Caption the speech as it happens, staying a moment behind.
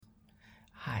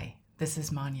This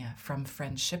is Manya from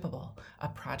Friendshipable, a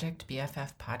Project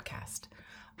BFF podcast.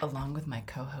 Along with my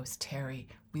co-host Terry,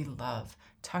 we love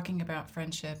talking about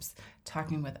friendships,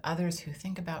 talking with others who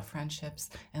think about friendships,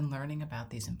 and learning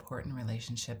about these important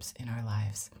relationships in our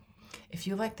lives. If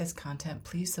you like this content,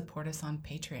 please support us on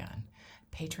Patreon,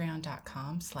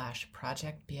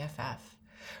 patreon.com/projectbff,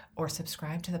 or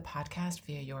subscribe to the podcast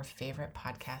via your favorite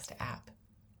podcast app.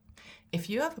 If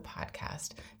you have a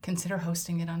podcast, consider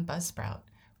hosting it on Buzzsprout.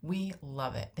 We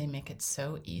love it. They make it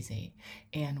so easy,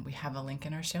 and we have a link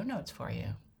in our show notes for you.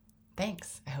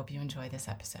 Thanks. I hope you enjoy this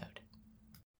episode.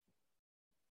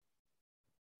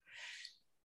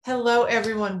 Hello,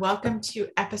 everyone. Welcome to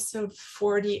episode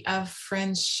 40 of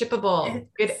Friendshipable.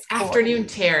 Good afternoon,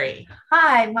 Terry.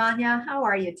 Hi, Manya. How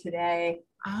are you today?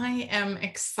 I am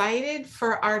excited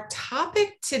for our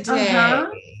topic today.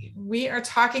 We are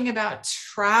talking about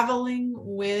traveling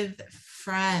with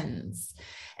friends.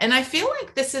 And I feel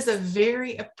like this is a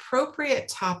very appropriate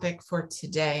topic for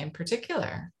today in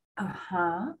particular. And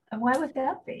why would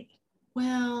that be?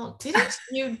 Well, didn't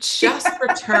you just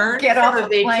return Get from off a the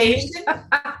vacation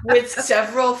with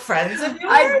several friends of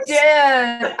yours? I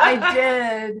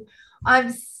did.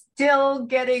 I'm still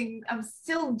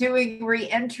doing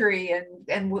re-entry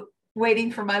and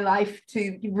waiting for my life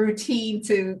routine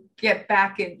to get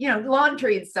back in,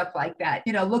 laundry and stuff like that,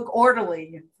 look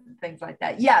orderly and things like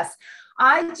that. Yes.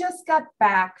 I just got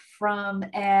back from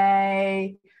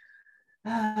a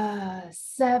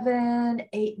 7,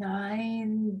 8,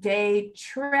 9-day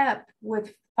trip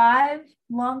with 5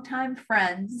 longtime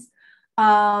friends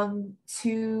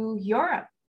to Europe.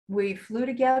 We flew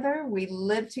together. We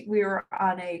were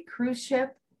on a cruise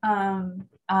ship on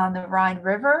the Rhine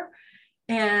River,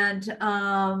 and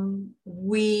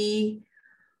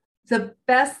the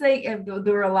best thing, and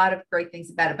there were a lot of great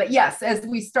things about it, but yes, as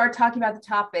we start talking about the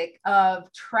topic of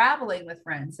traveling with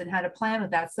friends and how to plan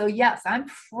with that. So yes, I'm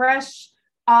fresh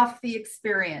off the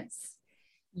experience.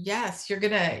 Yes, you're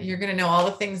gonna know all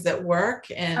the things that work,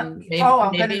 and I'm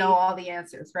gonna know all the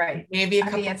answers, right? Maybe a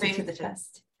couple answer things to the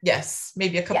test. Yes,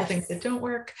 maybe a couple things that don't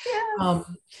work. Yes.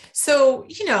 So,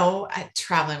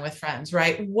 traveling with friends,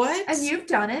 right? And you've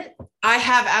done it. I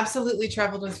have absolutely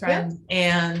traveled with friends. Yep.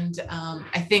 And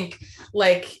I think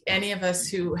like any of us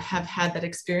who have had that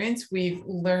experience, we've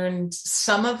learned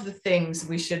some of the things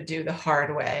we should do the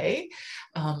hard way.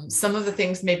 Some of the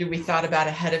things maybe we thought about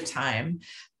ahead of time.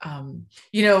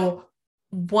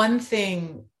 One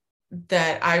thing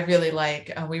that I really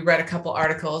like, we read a couple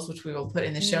articles, which we will put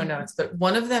in the show notes, but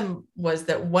one of them was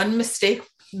that one mistake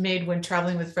made when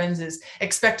traveling with friends is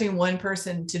expecting one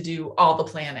person to do all the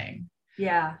planning.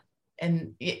 Yeah.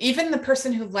 And even the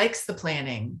person who likes the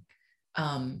planning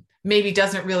maybe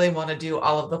doesn't really want to do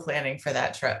all of the planning for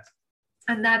that trip.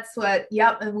 And that's what,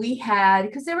 and we had,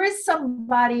 because there is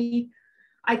somebody,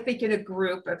 I think, in a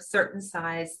group of certain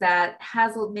size that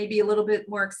has maybe a little bit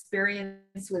more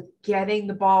experience with getting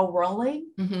the ball rolling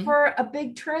for a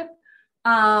big trip.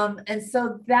 And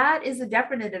so that is a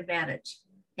definite advantage.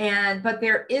 But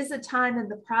there is a time in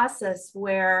the process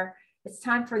where it's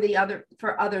time for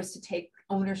others to take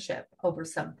ownership over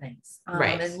some things,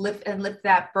 right. and lift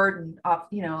that burden off,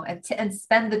 and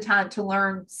spend the time to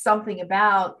learn something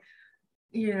about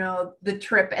the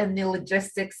trip and the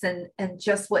logistics and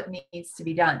just what needs to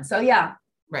be done. So, yeah.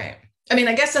 Right. I mean,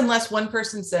 I guess unless one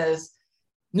person says,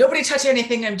 nobody touch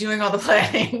anything, I'm doing all the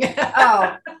planning.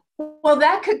 Oh, well,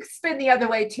 that could spin the other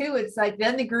way too. It's like,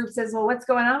 then the group says, well, what's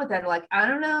going on with that? Like, I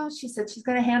don't know. She said she's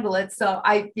going to handle it. So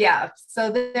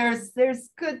so there's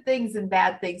good things and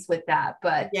bad things with that,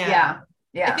 but yeah.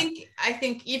 I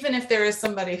think even if there is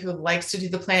somebody who likes to do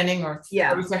the planning or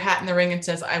throws their hat in the ring and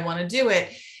says, I want to do it.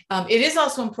 It is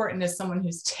also important as someone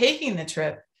who's taking the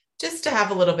trip just to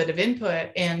have a little bit of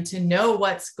input and to know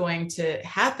what's going to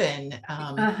happen,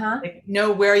 like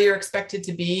know where you're expected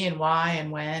to be and why and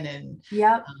when. And, you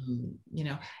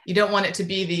don't want it to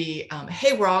be the,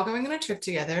 hey, we're all going on a trip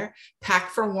together,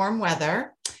 pack for warm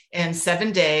weather and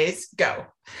 7 days, go.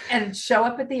 And show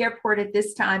up at the airport at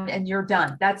this time and you're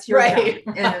done. That's your right.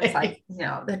 Done. And it's like,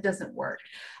 no, that doesn't work.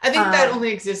 I think that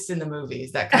only exists in the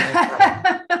movies, that kind of stuff.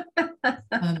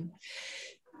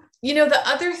 The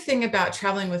other thing about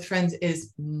traveling with friends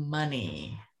is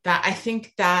money. That I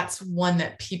think that's one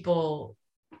that people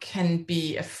can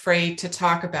be afraid to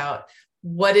talk about.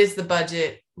 What is the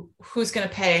budget? Who's going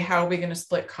to pay? How are we going to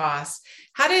split costs?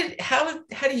 How do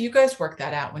you guys work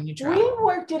that out when you travel? We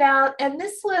worked it out, and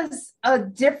this was a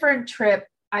different trip.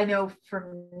 I know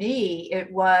for me,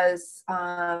 it was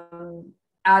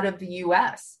out of the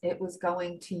US. It was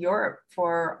going to Europe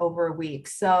for over a week.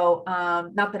 So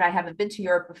not that I haven't been to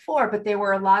Europe before, but there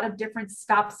were a lot of different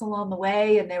stops along the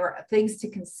way, and there were things to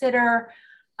consider.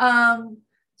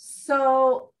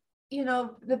 So,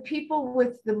 the people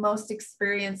with the most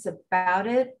experience about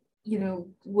it,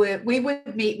 we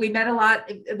would meet. We met a lot.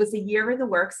 It was a year in the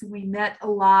works, and we met a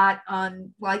lot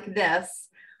on like this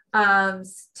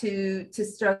to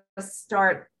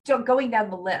start going down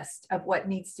the list of what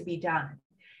needs to be done.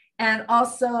 And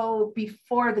also,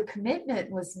 before the commitment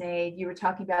was made, you were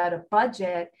talking about a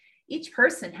budget. Each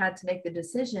person had to make the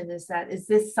decision: is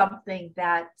this something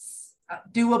that's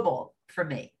doable for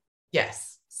me?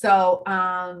 Yes. So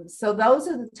those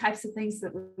are the types of things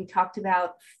that we talked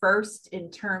about first,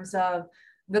 in terms of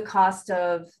the cost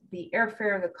of the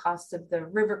airfare, the cost of the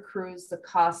river cruise, the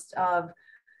cost of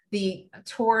the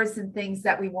tours and things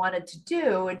that we wanted to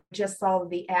do, and just all of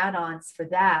the add-ons for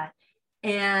that.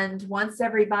 And once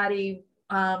everybody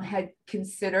had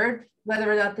considered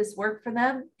whether or not this worked for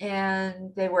them,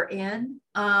 and they were in,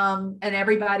 and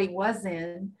everybody was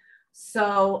in.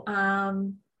 So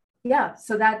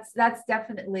so that's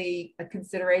definitely a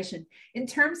consideration in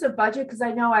terms of budget, because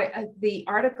I know the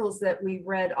articles that we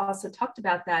read also talked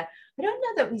about that. I don't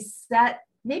know that we set,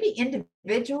 maybe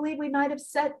individually we might have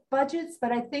set budgets,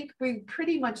 but I think we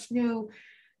pretty much knew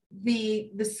the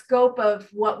scope of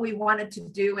what we wanted to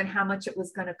do and how much it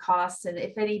was going to cost. And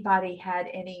if anybody had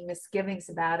any misgivings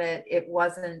about it, it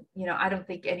wasn't, I don't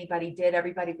think anybody did.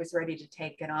 Everybody was ready to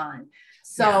take it on.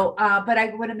 So, but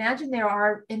I would imagine there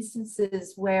are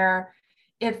instances where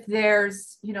if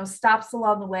there's, stops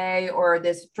along the way, or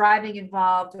there's driving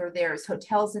involved, or there's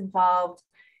hotels involved,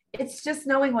 it's just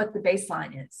knowing what the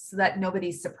baseline is so that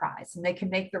nobody's surprised and they can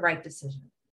make the right decision.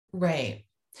 Right.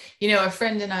 A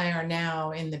friend and I are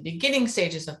now in the beginning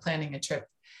stages of planning a trip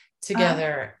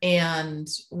together, and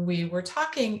we were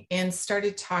talking and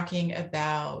started talking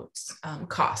about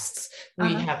costs.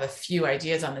 We have a few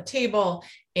ideas on the table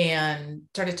and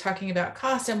started talking about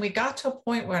costs. And we got to a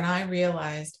point where I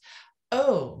realized,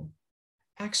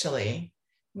 actually,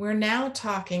 we're now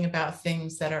talking about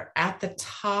things that are at the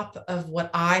top of what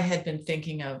I had been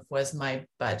thinking of was my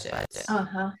budget.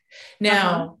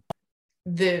 Now,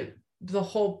 the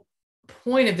whole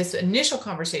point of this initial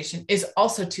conversation is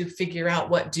also to figure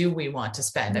out, what do we want to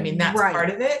spend? I mean, that's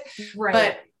part of it,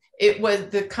 but it was,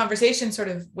 the conversation sort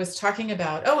of was talking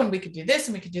about, and we could do this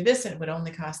and we could do this, and it would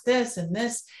only cost this and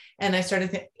this. And I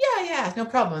started thinking, yeah, no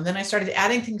problem. And then I started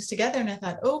adding things together, and I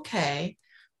thought, okay,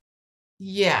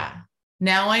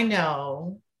 now I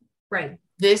know,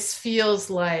 this feels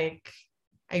like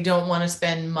I don't want to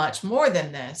spend much more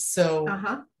than this. So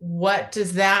what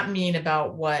does that mean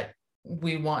about what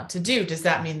we want to do? Does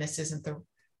that mean this isn't the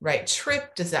right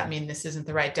trip? Does that mean this isn't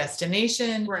the right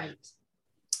destination? Right.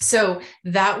 So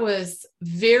that was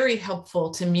very helpful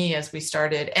to me as we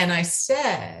started. And I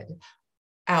said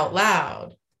out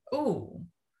loud,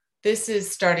 this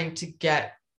is starting to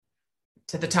get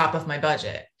to the top of my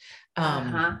budget.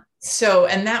 So,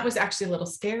 and that was actually a little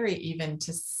scary even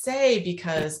to say,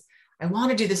 because I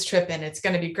want to do this trip and it's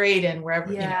going to be great. And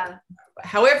wherever,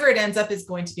 however it ends up is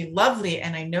going to be lovely.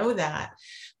 And I know that,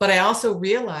 but I also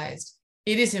realized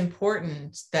it is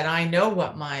important that I know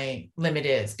what my limit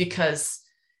is, because,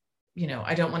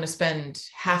 I don't want to spend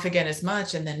half again as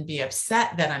much and then be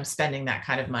upset that I'm spending that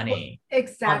kind of money.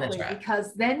 Exactly.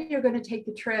 Because then you're going to take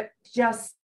the trip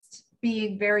just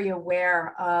being very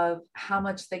aware of how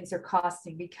much things are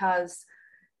costing, because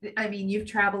you've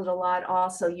traveled a lot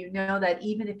also, that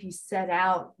even if you set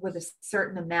out with a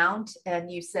certain amount and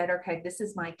you said, okay, this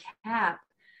is my cap,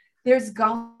 there's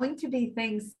going to be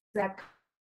things that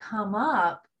come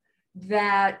up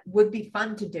that would be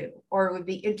fun to do or would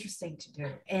be interesting to do.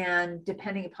 And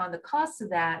depending upon the cost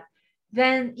of that,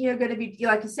 then you're going to be,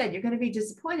 like you said, you're going to be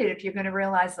disappointed if you're going to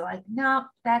realize no,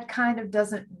 that kind of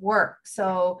doesn't work.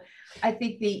 So I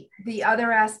think the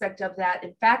other aspect of that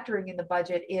and factoring in the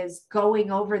budget is going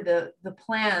over the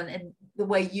plan, and the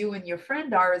way you and your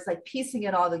friend are is like piecing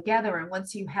it all together. And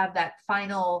once you have that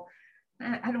final,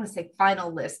 I don't want to say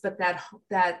final list, but that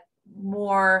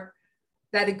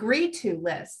agreed to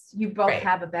list, you both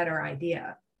have a better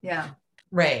idea. Yeah.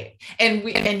 Right. And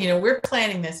we're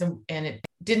planning this, and it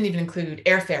didn't even include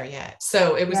airfare yet.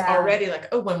 So it was already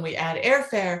like, when we add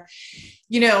airfare,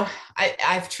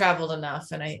 I've traveled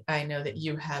enough, and I know that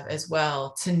you have as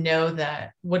well, to know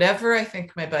that whatever I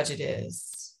think my budget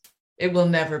is, it will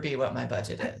never be what my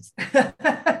budget is.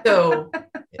 So,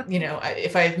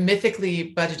 if I've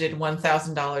mythically budgeted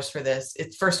 $1,000 for this,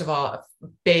 it's, first of all,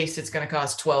 base, it's going to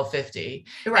cost $1,250.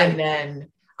 And then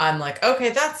I'm like,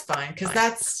 okay, that's fine, because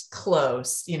that's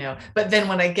close, but then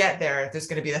when I get there, there's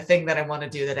going to be the thing that I want to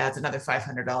do that adds another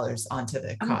 $500 onto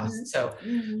the cost. So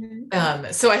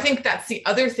I think that's the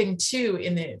other thing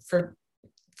too, for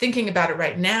thinking about it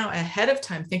right now, ahead of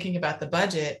time, thinking about the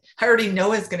budget. I already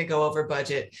know it's going to go over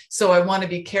budget, so I want to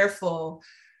be careful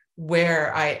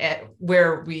where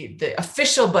the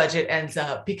official budget ends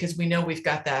up, because we know we've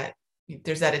got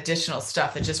there's that additional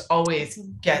stuff that just always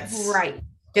gets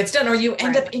done, or you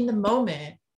end up in the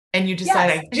moment and you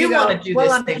decide, I do want to do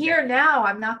this. I'm here now,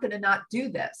 I'm not going to not do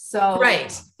this. So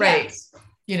right.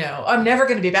 I'm never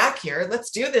going to be back here. Let's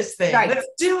do this thing. Let's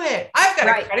do it. I've got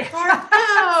a credit card.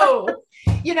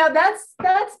 No.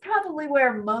 That's probably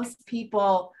where most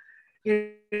people,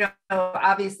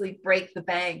 obviously break the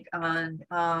bank on,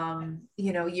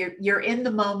 you're in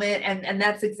the moment, and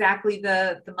that's exactly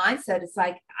the mindset. It's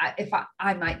like,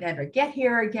 I might never get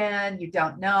here again. You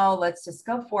don't know, let's just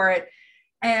go for it.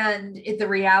 And the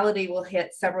reality will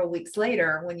hit several weeks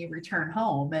later when you return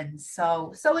home. And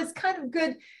so it's kind of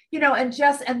good,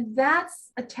 and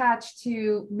that's attached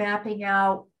to mapping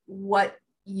out what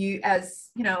you, as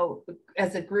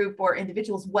a group or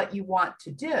individuals, what you want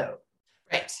to do.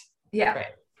 Right. Yeah.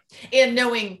 Right. And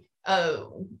knowing,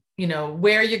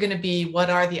 where you're going to be, what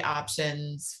are the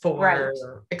options for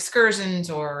excursions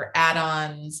or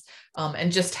add-ons,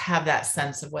 and just have that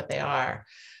sense of what they are.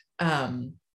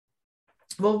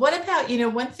 Well, what about,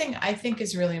 one thing I think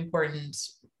is really important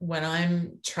when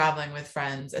I'm traveling with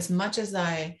friends, as much as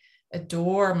I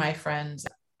adore my friends,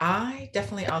 I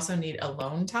definitely also need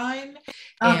alone time.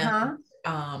 And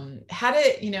how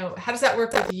does that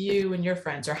work with you and your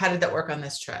friends, or how did that work on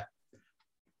this trip?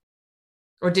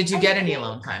 Or did you get any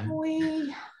alone time?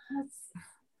 We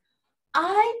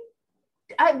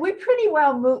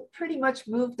pretty much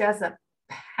moved as a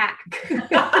pack.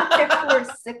 There were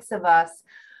 6 of us.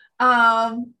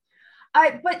 But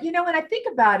when I think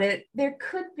about it, there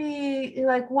could be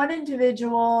like one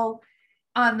individual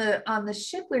on the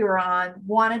ship we were on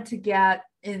wanted to get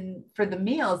in for the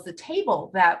meals, the table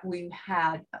that we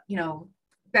had,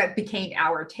 that became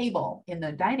our table in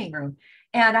the dining room.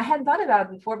 And I hadn't thought about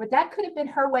it before, but that could have been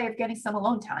her way of getting some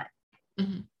alone time,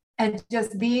 and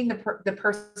just being the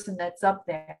person that's up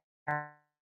there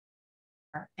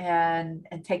and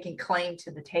taking claim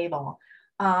to the table.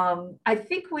 I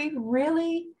think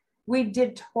we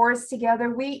did tours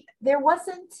together. There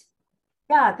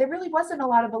really wasn't a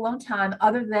lot of alone time,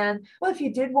 other than, well, if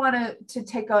you did want to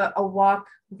take a walk,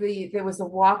 there was a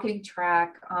walking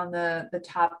track on the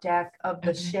top deck of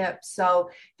the ship. So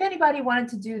if anybody wanted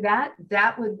to do that,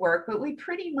 that would work. But we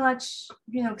pretty much,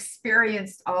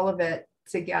 experienced all of it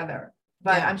together.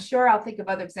 But I'm sure I'll think of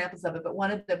other examples of it. But one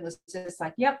of them was just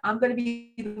like, yep, I'm going to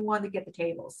be the one to get the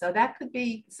table. So that could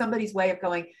be somebody's way of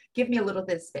going, give me a little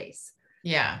bit of space.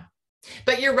 Yeah.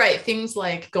 But you're right. Things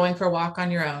like going for a walk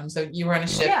on your own. So you were on a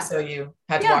ship, so you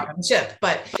had to walk on the ship.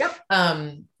 But,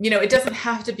 it doesn't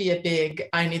have to be a big,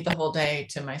 I need the whole day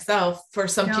to myself. For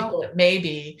some people, it may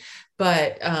be.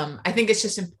 But I think it's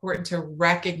just important to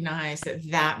recognize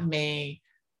that may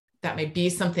be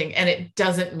something. And it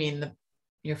doesn't mean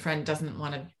your friend doesn't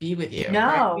want to be with you.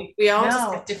 No. Right? We all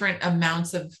just have different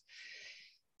amounts of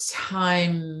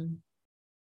time,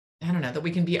 I don't know, that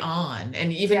we can be on.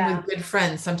 And even with good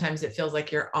friends, sometimes it feels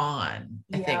like you're on,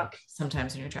 I think,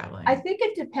 sometimes when you're traveling. I think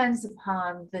it depends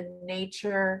upon the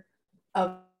nature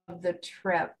of the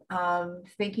trip.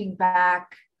 Thinking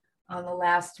back on the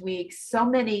last week, so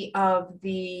many of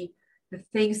the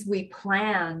things we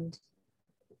planned,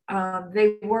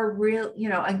 they were real,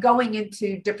 and going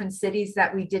into different cities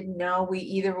that we didn't know. We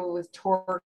either were with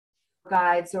tour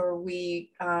guides or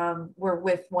we were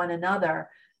with one another.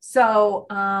 So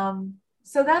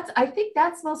I think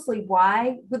that's mostly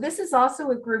why. But this is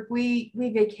also a group we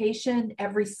vacation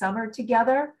every summer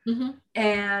together,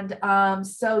 and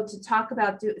so to talk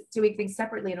about doing things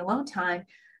separately in alone time,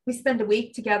 we spend a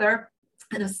week together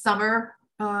in a summer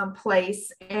place,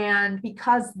 and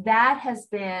because that has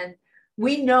been,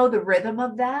 we know the rhythm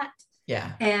of that.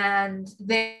 Yeah. And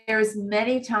there's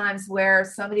many times where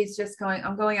somebody's just going,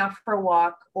 I'm going out for a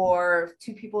walk, or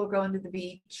 2 people are going to the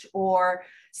beach,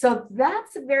 so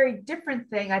that's a very different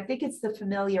thing. I think it's the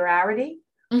familiarity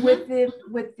with the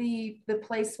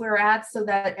place we're at, so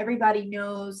that everybody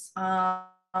knows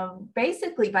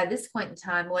basically by this point in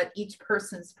time what each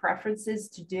person's preference is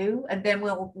to do, and then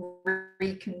we'll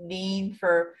reconvene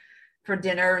for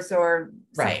dinners or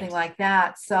something like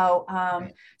that. So,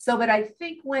 but I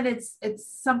think when it's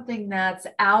something that's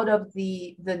out of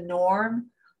the norm,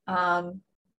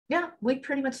 we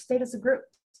pretty much stayed as a group.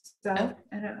 So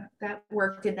that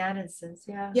worked in that instance.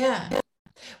 Yeah. Yeah.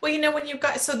 Well, when you've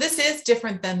got, so this is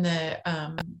different than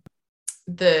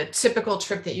the typical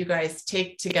trip that you guys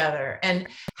take together. And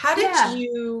how did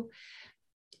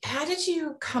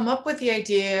you come up with the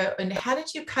idea, and how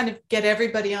did you kind of get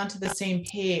everybody onto the same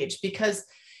page? Because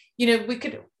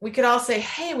we could all say,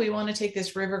 hey, we want to take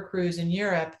this river cruise in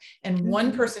Europe, and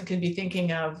one person could be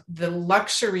thinking of the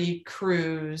luxury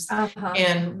cruise,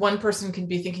 and one person can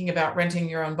be thinking about renting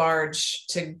your own barge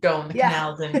to go on the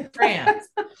canals in France.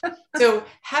 So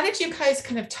how did you guys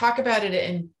kind of talk about it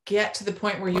and get to the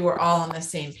point where you were all on the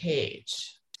same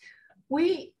page?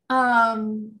 We,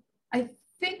 I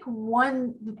think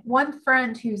one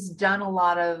friend who's done a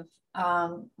lot of,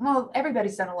 well,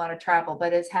 everybody's done a lot of travel,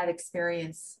 but has had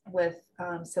experience with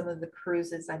some of the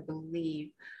cruises, I believe,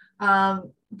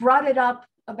 brought it up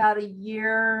about a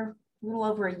little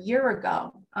over a year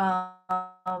ago.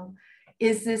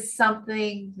 Is this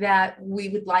something that we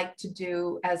would like to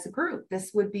do as a group?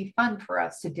 This would be fun for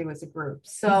us to do as a group.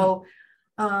 So,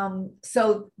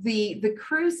 so the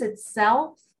cruise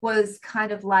itself was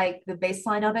kind of like the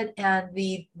baseline of it, and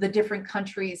the different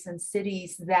countries and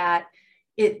cities that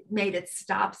it made its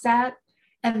stops at.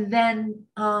 And then,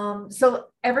 so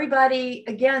everybody,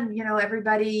 again,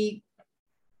 everybody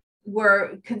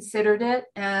considered it,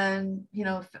 and,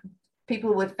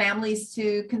 people with families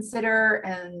to consider,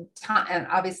 and time, and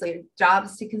obviously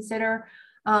jobs to consider.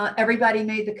 Everybody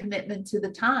made the commitment to the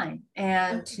time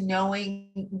and to knowing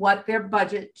what their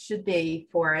budget should be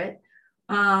for it.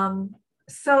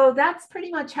 So that's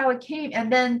pretty much how it came.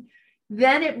 And then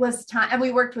it was time, and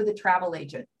we worked with a travel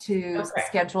agent to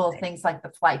schedule things like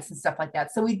the flights and stuff like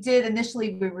that. So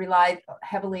initially we relied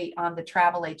heavily on the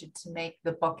travel agent to make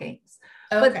the bookings.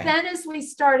 But then as we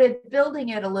started building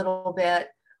it a little bit,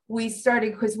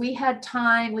 because we had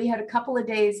time, we had a couple of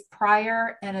days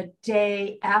prior and a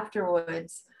day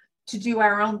afterwards to do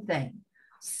our own thing.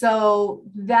 So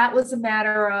that was a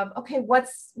matter of, okay,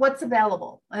 what's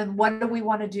available, and what do we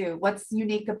want to do? What's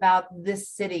unique about this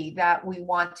city that we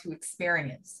want to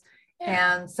experience?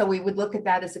 Yeah. And so we would look at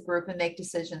that as a group and make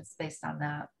decisions based on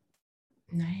that.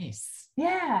 Nice.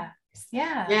 Yeah.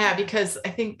 Yeah. Yeah. Because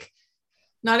I think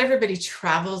not everybody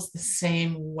travels the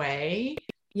same way.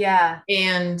 Yeah.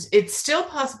 And it's still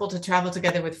possible to travel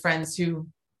together with friends who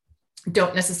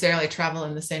don't necessarily travel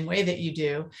in the same way that you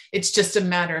do. It's just a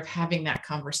matter of having that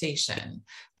conversation.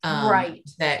 Right.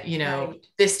 That,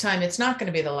 this time it's not going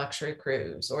to be the luxury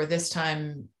cruise, or this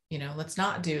time, let's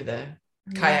not do the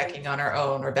kayaking on our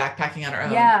own or backpacking on our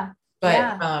own. Yeah.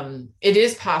 But it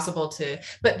is possible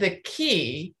but the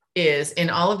key is in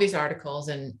all of these articles,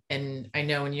 and I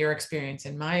know in your experience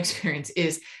and my experience,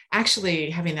 is actually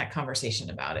having that conversation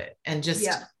about it, and just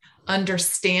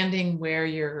understanding where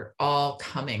you're all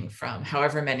coming from,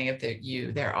 however many of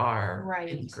there are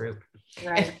in the group.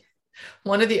 Right. And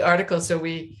one of the articles, so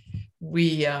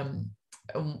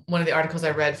one of the articles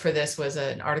I read for this was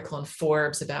an article in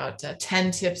Forbes about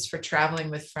 10 tips for traveling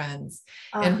with friends.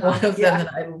 And one of them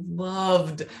that I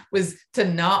loved was to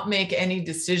not make any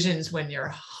decisions when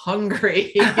you're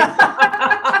hungry. And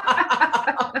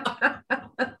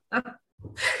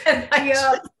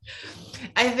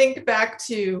I think back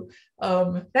to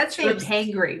that's being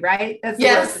hangry, right? That's the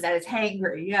word that is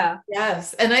hangry. Yeah.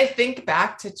 Yes. And I think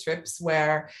back to trips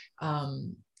where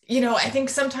I think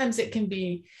sometimes it can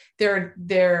be,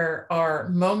 there are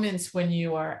moments when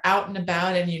you are out and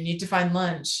about and you need to find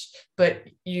lunch, but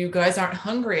you guys aren't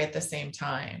hungry at the same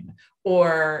time.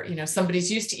 Or,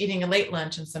 somebody's used to eating a late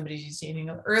lunch and somebody's used to eating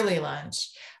an early lunch.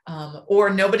 Or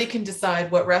nobody can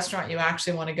decide what restaurant you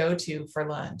actually want to go to for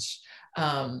lunch.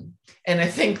 And I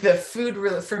think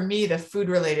for me, the food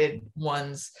related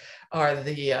ones are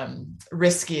the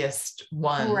riskiest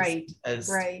ones. Right.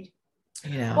 Right.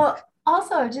 Well,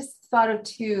 also, I just thought of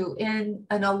too, in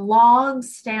a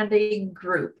long-standing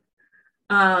group,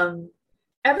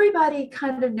 everybody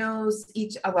kind of knows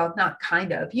not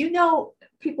kind of,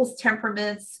 people's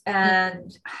temperaments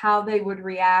and how they would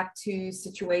react to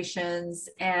situations.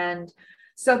 And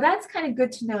so that's kind of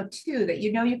good to know too, that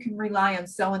you can rely on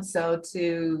so-and-so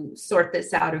to sort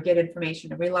this out or get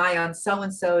information, and rely on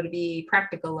so-and-so to be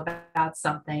practical about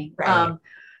something. Right.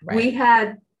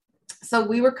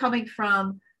 We were coming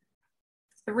from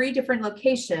 3 different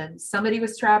locations. Somebody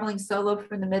was traveling solo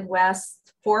from the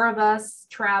Midwest. 4 of us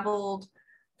traveled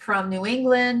from New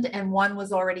England, and 1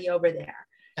 was already over there.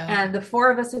 Oh. And the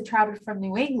 4 of us who traveled from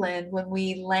New England, when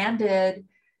we landed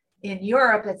in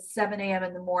Europe at 7 a.m.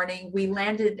 in the morning, we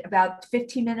landed about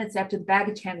 15 minutes after the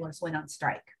baggage handlers went on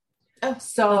strike. Oh,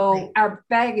 so our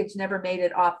baggage never made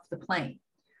it off the plane.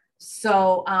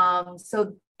 So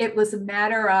it was a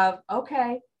matter of,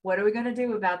 okay, what are we going to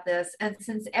do about this? And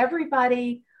since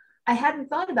everybody, I hadn't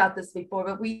thought about this before,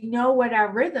 but we know what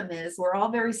our rhythm is. We're all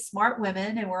very smart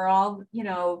women, and we're all,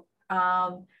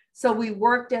 so we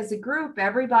worked as a group.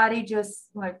 Everybody just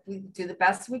like, we do the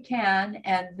best we can,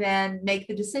 and then make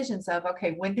the decisions of,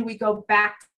 okay, when do we go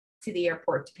back to the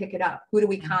airport to pick it up? Who do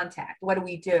we contact? What do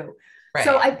we do? Right.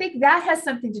 So I think that has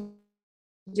something to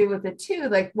do with it too.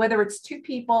 Like whether it's 2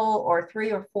 people or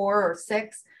 3 or 4 or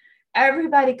 6,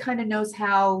 everybody kind of knows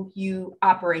how you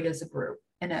operate as a group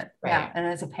and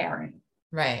as a parent.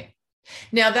 Right.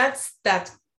 Now that's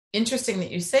interesting that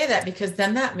you say that, because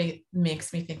then that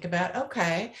makes me think about,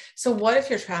 okay, so what if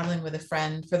you're traveling with a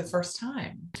friend for the first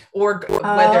time, or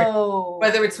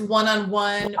whether it's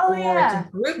one-on-one or it's a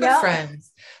group of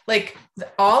friends, like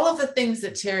all of the things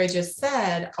that Terry just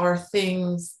said are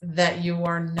things that you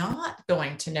are not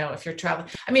going to know if you're traveling.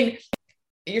 I mean,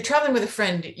 you're traveling with a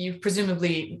friend, you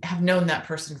presumably have known that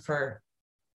person for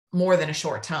more than a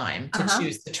short time to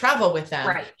choose to travel with them.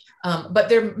 Right. But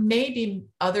there may be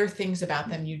other things about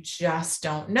them you just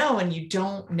don't know, and you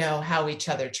don't know how each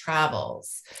other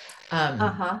travels.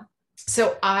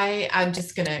 So I'm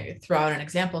just going to throw out an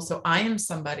example. So I am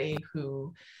somebody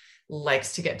who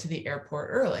likes to get to the airport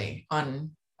early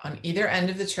on either end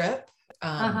of the trip.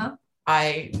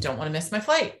 I don't want to miss my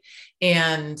flight.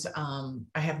 And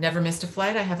I have never missed a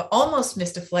flight. I have almost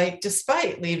missed a flight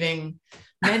despite leaving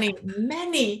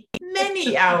many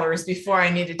hours before I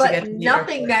needed to get to the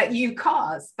nothing airport. That you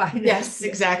caused by this. Yes,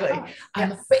 exactly.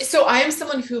 Yes. So I am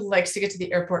someone who likes to get to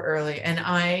the airport early, and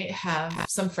I have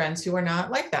some friends who are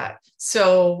not like that.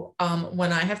 So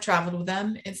when I have traveled with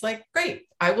them, it's like, great,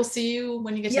 I will see you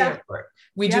when you get to the airport.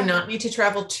 We do not need to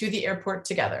travel to the airport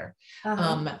together.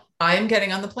 I am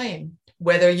getting on the plane,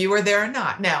 whether you are there or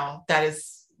not. Now, that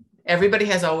is, everybody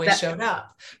has always showed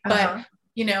up, but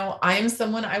I am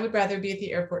someone, I would rather be at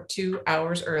the airport 2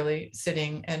 hours early,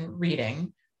 sitting and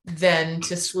reading, than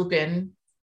to swoop in,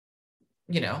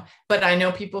 but I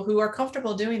know people who are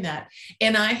comfortable doing that.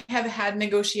 And I have had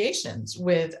negotiations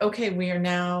with, okay, we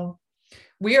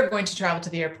are going to travel to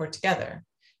the airport together.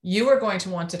 You are going to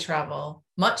want to travel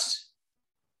much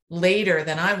later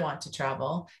than I want to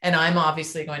travel. And I'm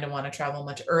obviously going to want to travel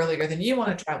much earlier than you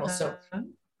want to travel. So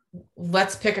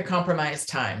let's pick a compromise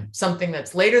time, something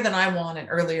that's later than I want and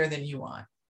earlier than you want.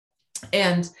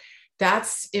 And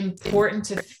that's important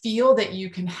to feel that you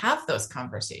can have those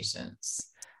conversations.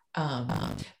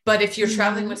 But if you're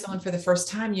traveling with someone for the first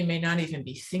time, you may not even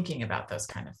be thinking about those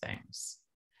kind of things.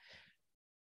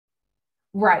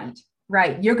 Right.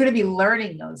 You're going to be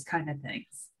learning those kind of things.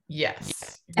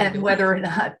 Yes. And whether or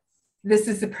not this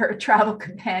is a travel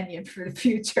companion for the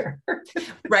future.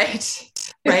 Right.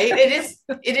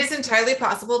 It is entirely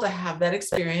possible to have that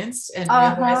experience and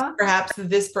realize perhaps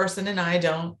this person and I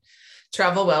don't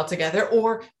travel well together,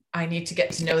 or I need to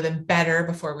get to know them better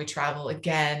before we travel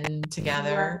again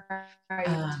together. Right.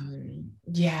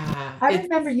 I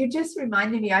remember, you just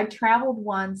reminded me, I traveled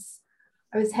once.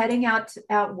 I was heading out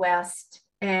west,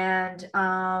 and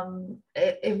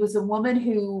it was a woman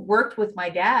who worked with my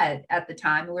dad at the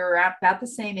time. We were about the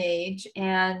same age,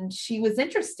 and she was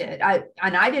interested. I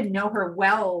didn't know her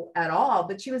well at all,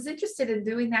 but she was interested in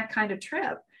doing that kind of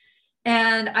trip.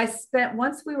 And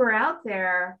once we were out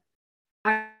there,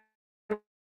 I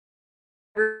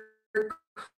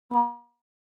recall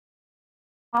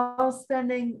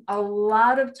spending a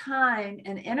lot of time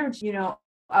and energy,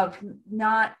 of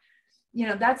not,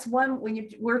 that's one, when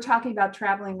we're talking about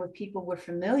traveling with people we're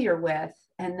familiar with,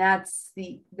 and that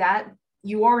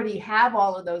you already have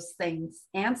all of those things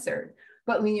answered.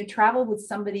 But when you travel with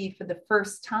somebody for the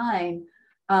first time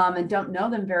and don't know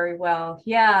them very well,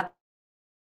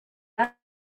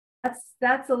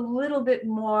 that's a little bit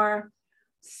more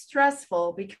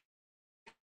stressful, because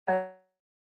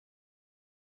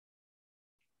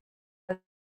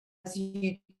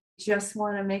you just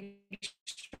want to make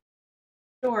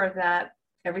sure that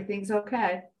everything's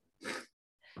okay.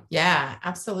 Yeah,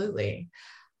 absolutely.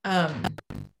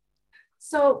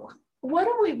 So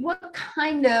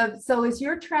as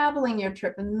you're traveling your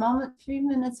trip, in the few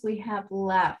minutes we have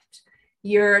left,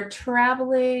 you're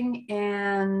traveling,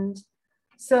 and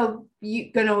so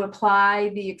you're going to apply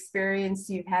the experience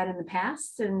you've had in the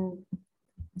past and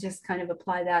just kind of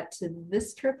apply that to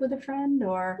this trip with a friend?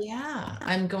 Or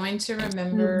I'm going to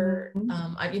remember,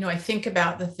 I think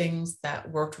about the things that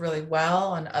worked really well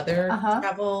on other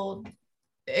travel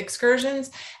excursions,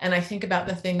 and I think about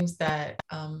the things that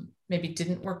maybe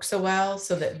didn't work so well,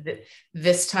 so that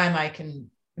this time I can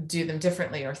do them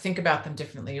differently, or think about them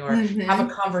differently, or have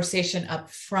a conversation up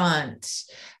front,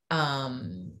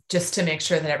 just to make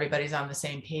sure that everybody's on the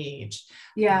same page.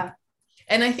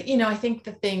 And I think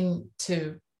the thing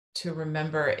to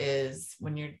remember is,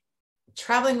 when you're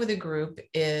traveling with a group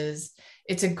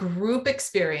it's a group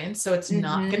experience. So it's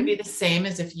not going to be the same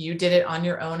as if you did it on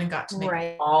your own and got to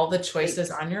make all the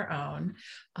choices on your own.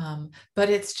 But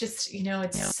it's just,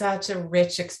 it's such a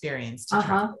rich experience to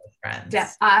travel with friends. Yeah,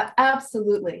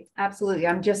 absolutely. Absolutely.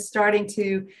 I'm just starting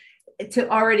to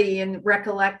already in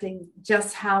recollecting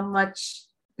just how much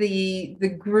the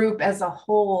group as a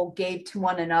whole gave to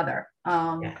one another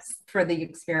for the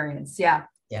experience. Yeah.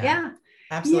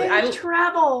 Absolutely. I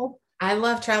travel. I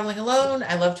love traveling alone.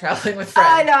 I love traveling with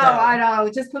friends. I know.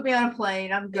 Just put me on a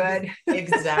plane. I'm good.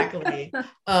 Exactly.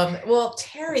 Well,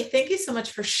 Terry, thank you so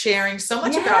much for sharing so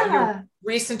much about your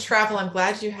recent travel. I'm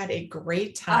glad you had a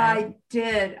great time.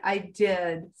 I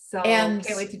did. So can't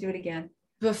wait to do it again.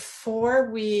 Before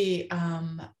we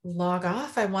log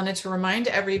off, I wanted to remind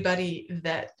everybody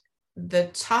that the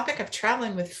topic of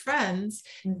traveling with friends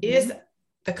is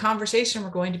the conversation we're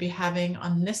going to be having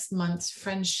on this month's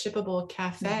Friendshipable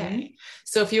Cafe.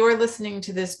 So if you are listening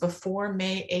to this before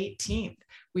May 18th,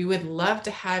 we would love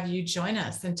to have you join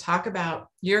us and talk about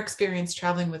your experience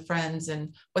traveling with friends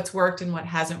and what's worked and what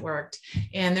hasn't worked.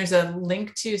 And there's a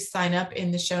link to sign up in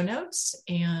the show notes,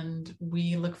 and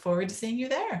we look forward to seeing you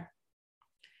there.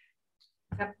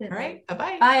 Definitely. All right.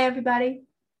 Bye-bye. Bye, everybody.